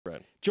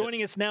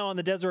Joining us now on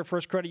the Deseret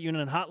First Credit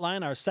Union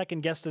Hotline, our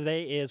second guest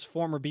today is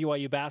former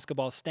BYU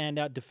basketball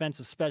standout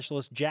defensive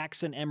specialist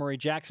Jackson Emery.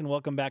 Jackson,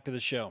 welcome back to the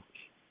show.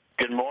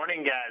 Good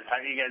morning, guys. How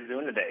are you guys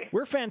doing today?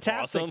 We're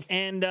fantastic, Awesome.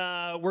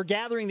 and we're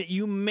gathering that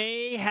you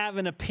may have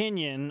an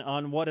opinion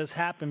on what has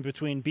happened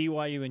between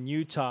BYU and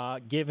Utah,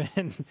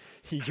 given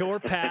your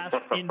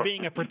past in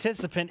being a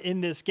participant in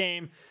this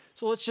game.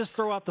 So let's just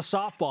throw out the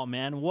softball,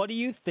 man. What do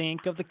you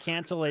think of the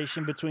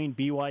cancellation between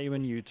BYU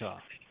and Utah?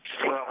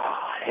 Well,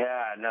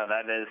 yeah, no,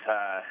 that is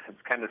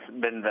it's kind of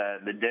been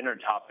the dinner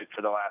topic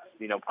for the last,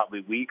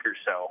 probably week or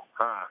so,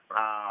 huh?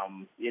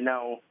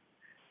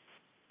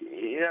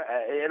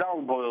 It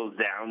all boils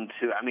down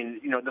to,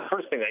 the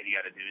first thing that you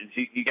got to do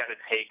is you got to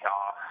take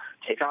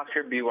off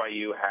your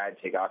BYU hat,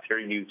 take off your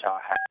Utah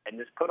hat, and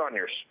just put on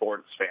your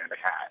sports fan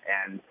hat.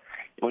 And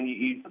when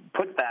you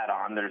put that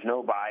on, there's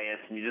no bias,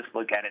 and you just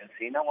look at it and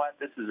say, you know what,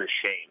 this is a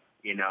shame.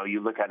 You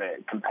look at a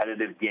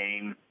competitive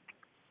game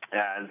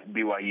as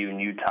BYU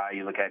and Utah,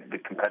 you look at the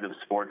competitive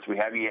sports we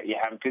have, you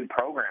have good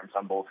programs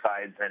on both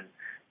sides, and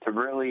to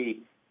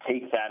really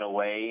take that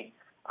away,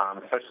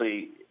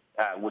 especially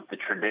with the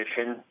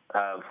tradition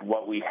of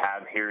what we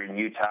have here in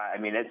Utah,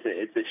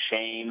 it's a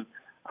shame.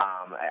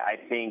 I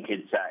think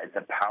it's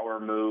a power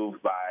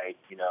move by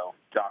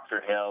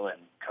Dr. Hill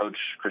and Coach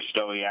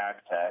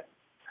Kristoyak to,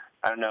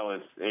 I don't know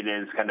if it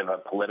is kind of a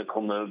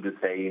political move to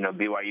say,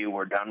 BYU,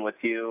 we're done with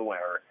you,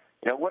 or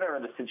whatever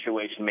the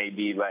situation may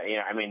be. But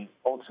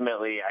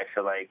ultimately, I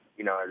feel like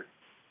as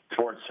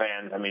sports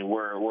fans,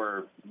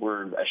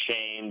 we're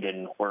ashamed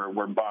and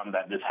we're bummed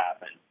that this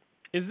happened.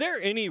 Is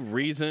there any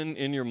reason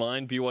in your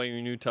mind BYU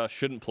and Utah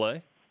shouldn't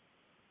play?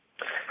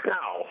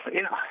 No,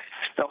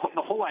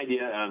 the whole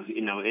idea of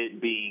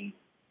it being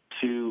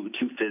too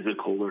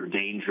physical or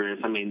dangerous,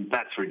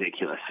 that's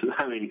ridiculous.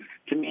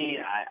 To me,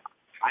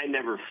 I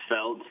never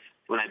felt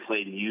when I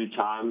played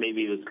Utah,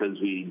 maybe it was because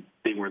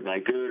they weren't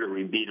that good or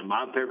we beat them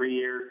up every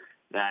year,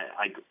 that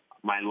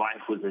my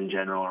life was in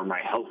general or my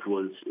health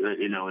was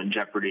in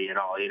jeopardy at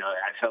all.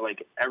 I felt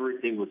like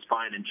everything was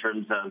fine in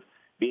terms of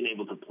being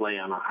able to play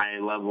on a high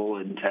level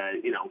and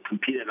to,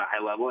 compete at a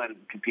high level and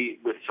compete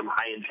with some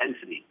high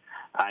intensity.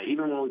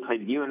 Even when we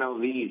played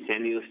UNLV,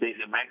 San Diego State,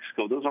 New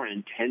Mexico, those are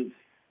intense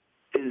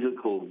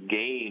physical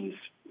games,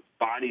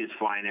 bodies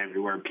flying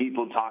everywhere,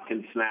 people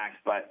talking smacks.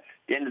 But at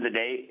the end of the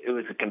day, it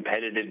was a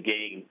competitive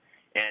game.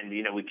 And,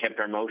 we kept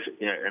our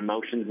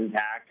emotions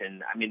intact.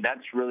 And,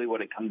 that's really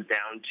what it comes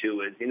down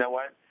to is,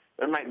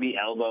 there might be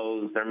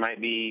elbows, there might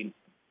be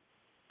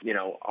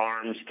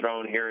arms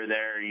thrown here or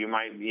there. You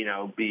might,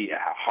 be a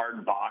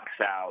hard box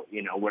out,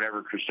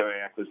 whatever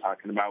Kristoyak was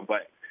talking about.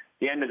 But at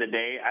the end of the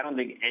day, I don't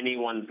think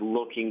anyone's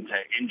looking to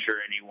injure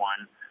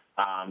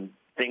anyone.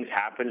 Things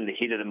happen in the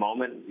heat of the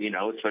moment,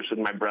 especially with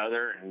my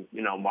brother and,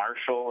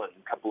 Marshall and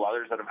a couple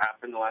others that have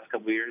happened in the last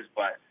couple of years.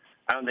 But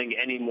I don't think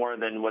any more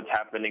than what's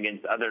happened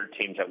against other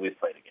teams that we've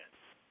played against.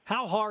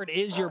 How hard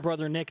is your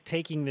brother Nick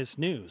taking this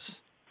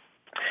news?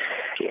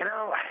 It's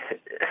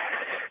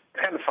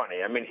kind of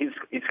funny.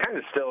 He's kind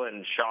of still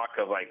in shock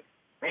of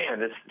man,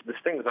 this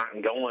thing's not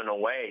going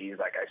away. He's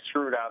like, I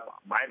screwed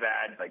up. My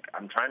bad.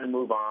 I'm trying to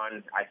move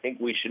on. I think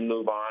we should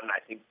move on. I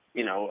think,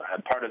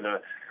 a part of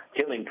the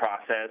healing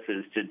process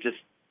is to just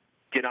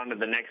get on to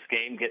the next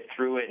game, get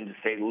through it, and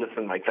just say,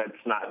 listen,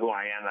 that's not who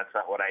I am. That's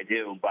not what I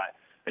do. But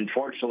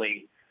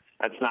unfortunately,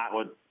 that's not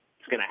what's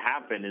going to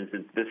happen. Is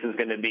that this is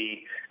going to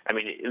be,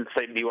 let's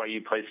say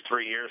BYU plays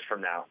 3 years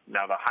from now.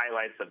 Now, the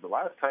highlights of the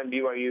last time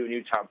BYU and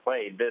Utah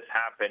played, this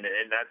happened,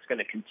 and that's going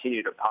to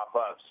continue to pop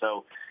up.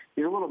 So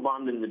he's a little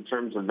bummed in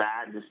terms of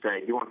that. Just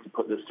he wants to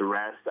put this to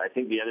rest. I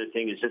think the other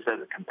thing is just as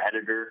a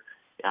competitor,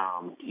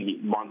 he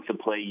wants to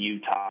play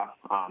Utah.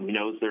 He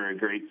knows they're a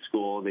great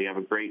school. They have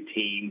a great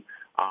team.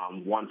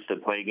 Wants to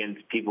play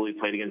against people he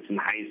played against in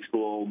high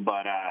school.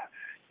 But,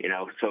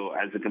 so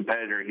as a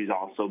competitor, he's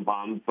also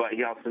bummed. But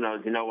he also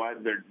knows,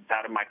 it's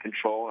out of my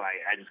control.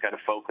 I just got to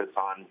focus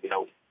on,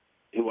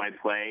 who I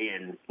play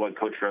and what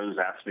Coach Rose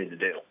asked me to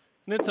do.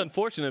 And it's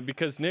unfortunate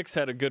because Nick's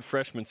had a good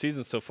freshman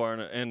season so far,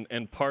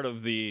 and part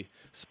of the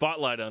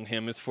spotlight on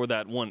him is for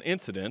that one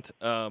incident.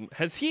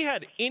 Has he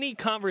had any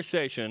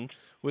conversation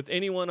with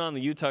anyone on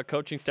the Utah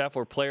coaching staff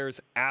or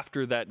players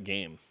after that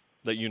game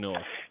that you know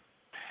of?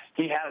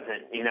 He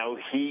hasn't.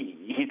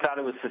 He thought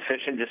it was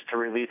sufficient just to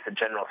release a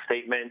general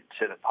statement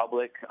to the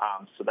public,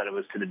 so that it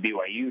was to the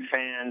BYU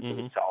fans, it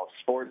was to all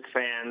sports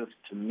fans,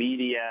 to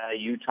media,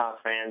 Utah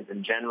fans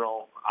in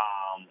general.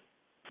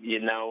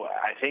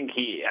 I think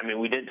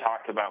we did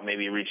talk about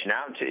maybe reaching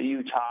out to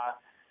Utah,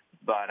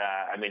 but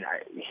I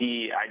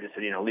just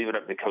said, leave it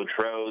up to Coach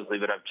Rose,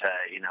 leave it up to,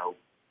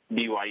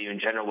 BYU in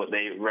general, what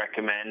they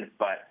recommend.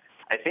 But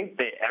I think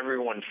that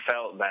everyone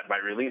felt that by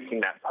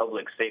releasing that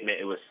public statement,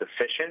 it was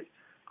sufficient.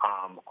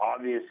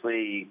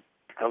 Obviously,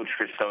 Coach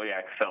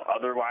Kristoyak felt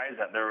otherwise,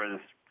 that there was,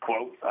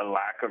 quote, a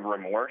lack of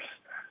remorse,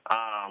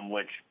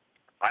 which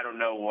I don't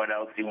know what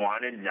else he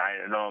wanted. I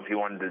don't know if he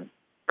wanted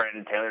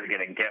Brandon Taylor to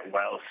get a get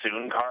well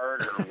soon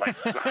card or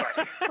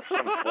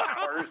some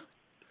flowers.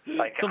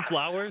 Some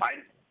flowers?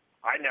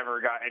 I never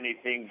got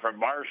anything from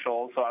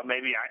Marshall, so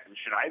maybe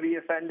should I be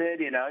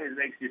offended? It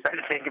makes you start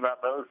to think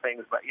about those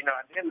things. But,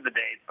 at the end of the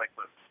day, it's like,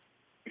 listen,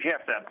 if you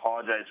have to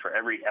apologize for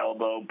every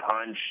elbow,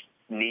 punch,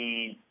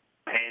 knee,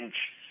 pinch,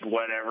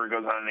 whatever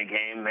goes on in the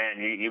game, man,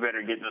 you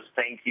better get those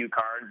thank you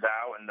cards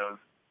out and those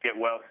get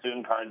well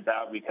soon cards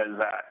out, because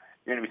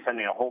you're going to be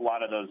sending a whole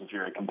lot of those if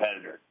you're a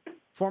competitor.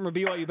 Former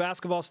BYU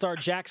basketball star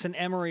Jackson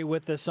Emery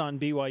with us on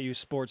BYU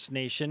Sports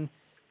Nation.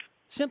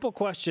 Simple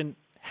question.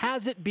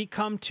 Has it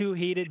become too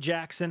heated,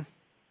 Jackson?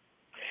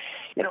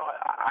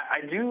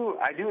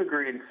 I do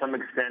agree to some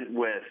extent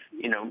with,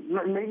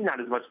 maybe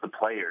not as much the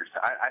players.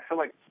 I feel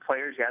like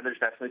players, there's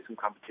definitely some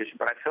competition,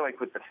 but I feel like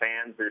with the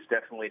fans, there's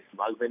definitely some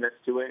ugliness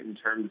to it in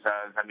terms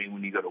of,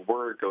 when you go to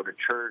work, go to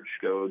church,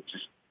 go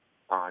just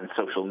on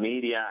social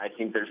media, I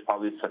think there's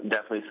probably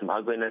definitely some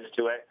ugliness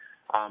to it.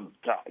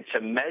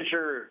 To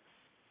measure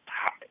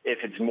if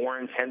it's more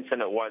intense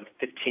than it was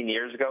 15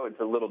 years ago, it's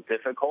a little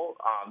difficult,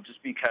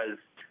 just because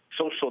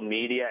social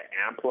media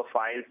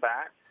amplifies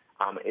that.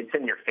 It's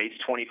in your face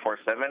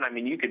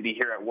 24/7. You could be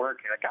here at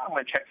work and I'm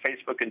going to check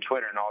Facebook and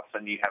Twitter, and all of a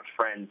sudden you have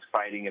friends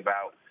fighting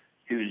about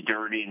who's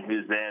dirty and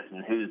who's this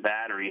and who's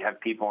that, or you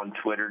have people on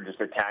Twitter just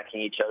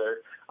attacking each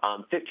other.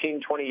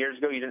 15, 20 years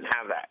ago, you didn't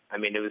have that.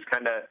 It was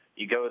kind of,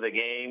 you go to the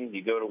game,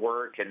 you go to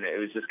work, and it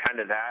was just kind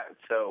of that.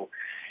 So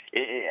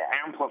it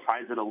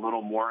amplifies it a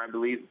little more, I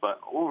believe.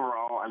 But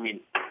overall,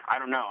 I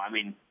don't know.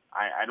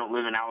 I don't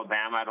live in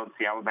Alabama. I don't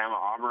see Alabama,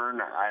 Auburn.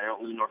 I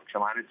don't live in North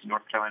Carolina. It's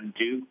North Carolina,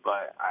 Duke.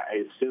 But I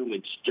assume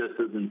it's just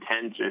as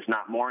intense, if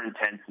not more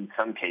intense in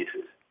some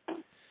cases.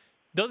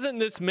 Doesn't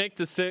this make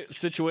the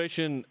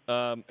situation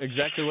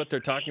exactly what they're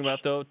talking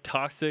about, though?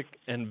 Toxic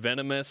and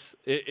venomous.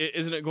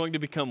 Isn't it going to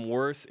become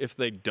worse if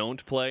they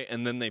don't play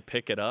and then they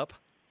pick it up?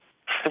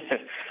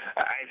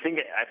 I think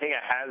it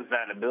has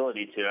that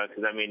ability to,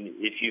 because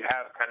if you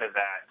have kind of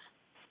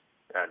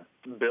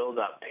that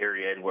build-up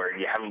period where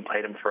you haven't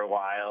played them for a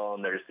while,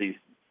 and there's these,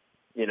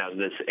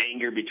 this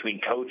anger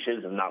between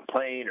coaches of not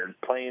playing or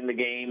playing the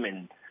game,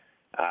 and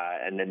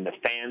then the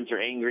fans are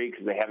angry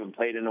because they haven't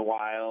played in a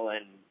while,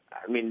 and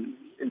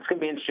it's going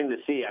to be interesting to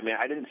see.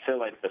 I didn't feel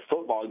like the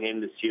football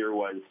game this year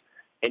was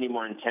any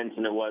more intense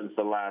than it was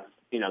the last,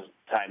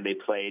 time they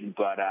played,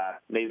 but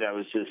maybe that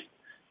was just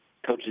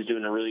coaches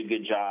doing a really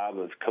good job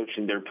of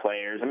coaching their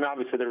players.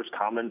 Obviously there was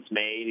comments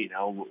made,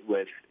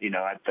 with,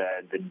 at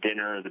the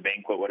dinner or the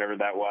banquet, whatever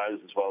that was,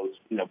 as well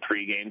as,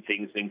 pregame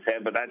things being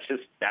said, but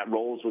that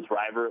rolls with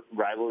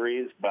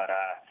rivalries. But,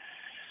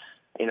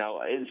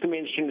 it's going to be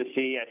interesting to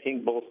see. I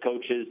think both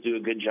coaches do a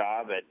good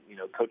job at,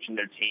 coaching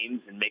their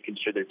teams and making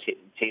sure their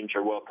teams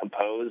are well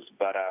composed.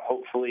 But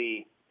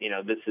hopefully,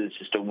 this is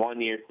just a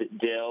one-year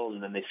deal,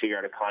 and then they figure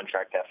out a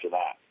contract after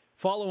that.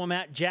 Follow him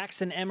at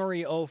Jackson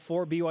Emery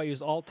 04,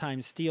 BYU's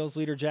all-time steals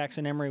leader.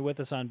 Jackson Emery with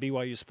us on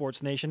BYU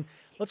Sports Nation.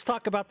 Let's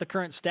talk about the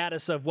current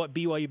status of what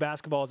BYU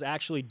basketball is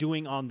actually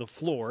doing on the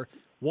floor.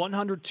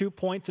 102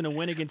 points in a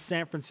win against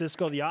San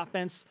Francisco. The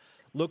offense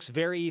looks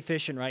very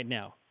efficient right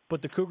now,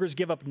 but the Cougars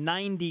give up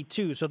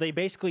 92, so they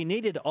basically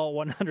needed all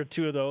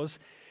 102 of those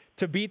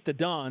to beat the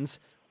Dons.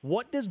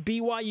 What does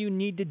BYU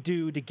need to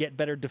do to get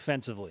better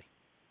defensively?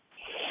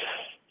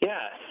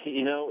 Yeah,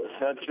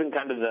 that's been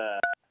kind of the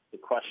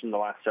question the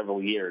last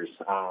several years.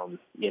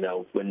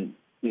 When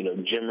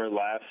Jimmer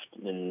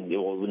left, and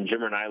when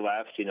Jimmer and I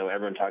left,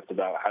 everyone talked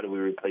about how do we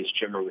replace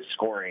Jimmer with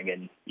scoring,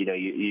 and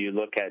you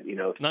look at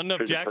not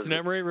enough Jackson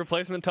Emery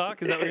replacement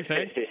talk. Is that what you're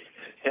saying?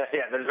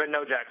 yeah, there's been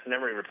no Jackson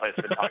Emery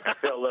replacement talk. I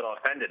feel a little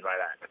offended by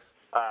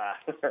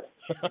that.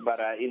 But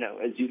as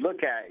you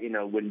look at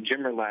when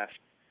Jimmer left,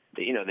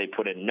 they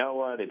put in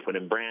Noah, they put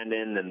in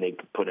Brandon, then they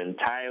put in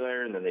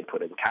Tyler, and then they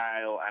put in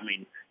Kyle.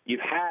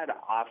 You've had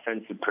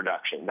offensive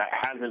production. That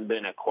hasn't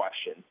been a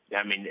question.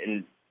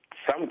 In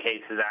some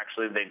cases,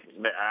 actually,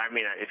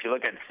 if you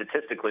look at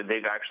statistically,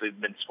 they've actually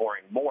been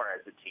scoring more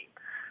as a team.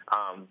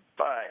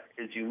 But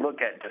as you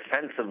look at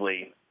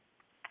defensively,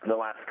 the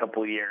last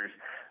couple of years,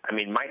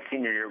 my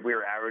senior year, we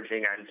were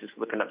averaging, I was just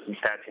looking up some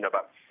stats,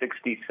 about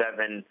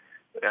 67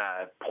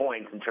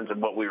 points in terms of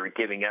what we were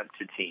giving up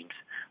to teams.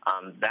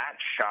 That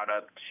shot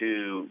up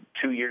to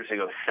 2 years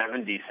ago,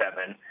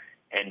 77,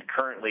 and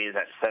currently is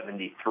at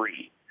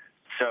 73.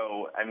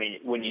 So,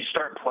 when you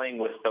start playing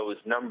with those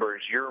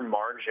numbers, your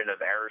margin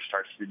of error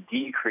starts to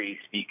decrease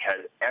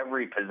because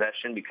every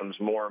possession becomes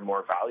more and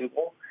more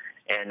valuable.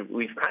 And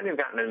we've kind of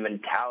gotten a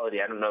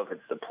mentality, I don't know if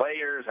it's the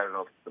players, I don't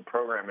know if it's the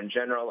program in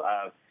general,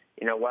 of,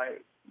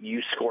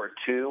 you score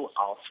 2,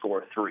 I'll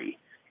score 3.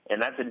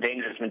 And that's a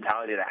dangerous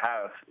mentality to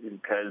have,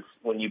 because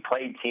when you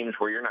play teams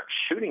where you're not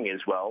shooting as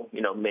well,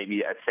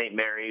 maybe at St.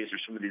 Mary's or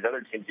some of these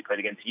other teams you played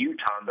against,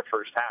 Utah in the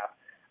first half,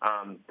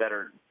 that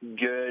are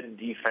good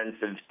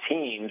defensive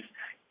teams,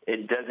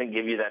 it doesn't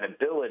give you that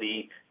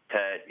ability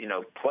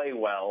to, play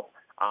well.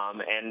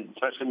 And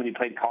especially when you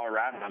played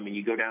Colorado,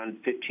 you go down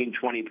 15,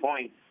 20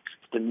 points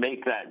to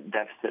make that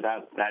deficit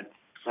up. That's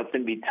going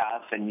to be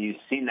tough, and you've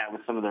seen that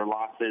with some of their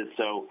losses.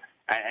 So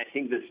I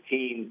think this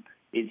team,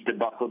 needs to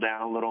buckle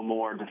down a little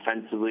more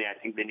defensively. I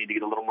think they need to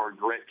get a little more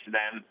grit to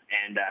them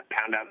and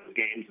pound out the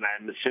games, and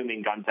I'm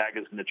assuming Gonzaga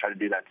is going to try to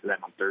do that to them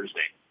on Thursday.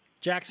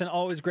 Jackson,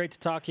 always great to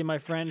talk to you, my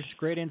friend.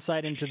 Great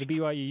insight into the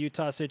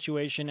BYU-Utah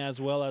situation as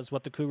well as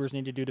what the Cougars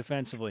need to do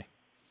defensively.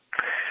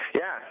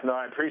 Yeah, no,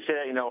 I appreciate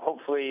it.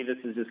 Hopefully this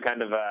is just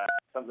kind of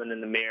something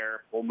in the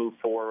mirror. We'll move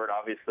forward.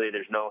 Obviously,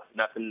 there's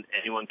nothing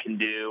anyone can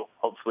do.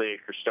 Hopefully,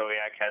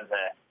 Krzysztofiak has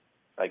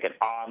an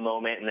awe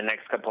moment in the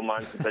next couple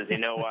months and says, you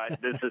know what,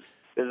 this is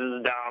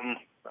dumb.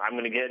 I'm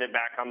going to get it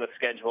back on the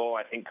schedule.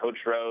 I think Coach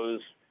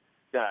Rose,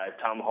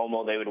 Tom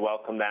Hommel, they would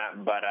welcome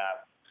that, but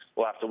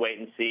we'll have to wait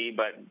and see.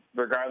 But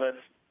regardless,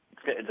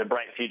 it's a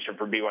bright future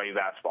for BYU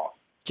basketball.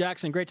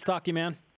 Jackson, great to talk to you, man.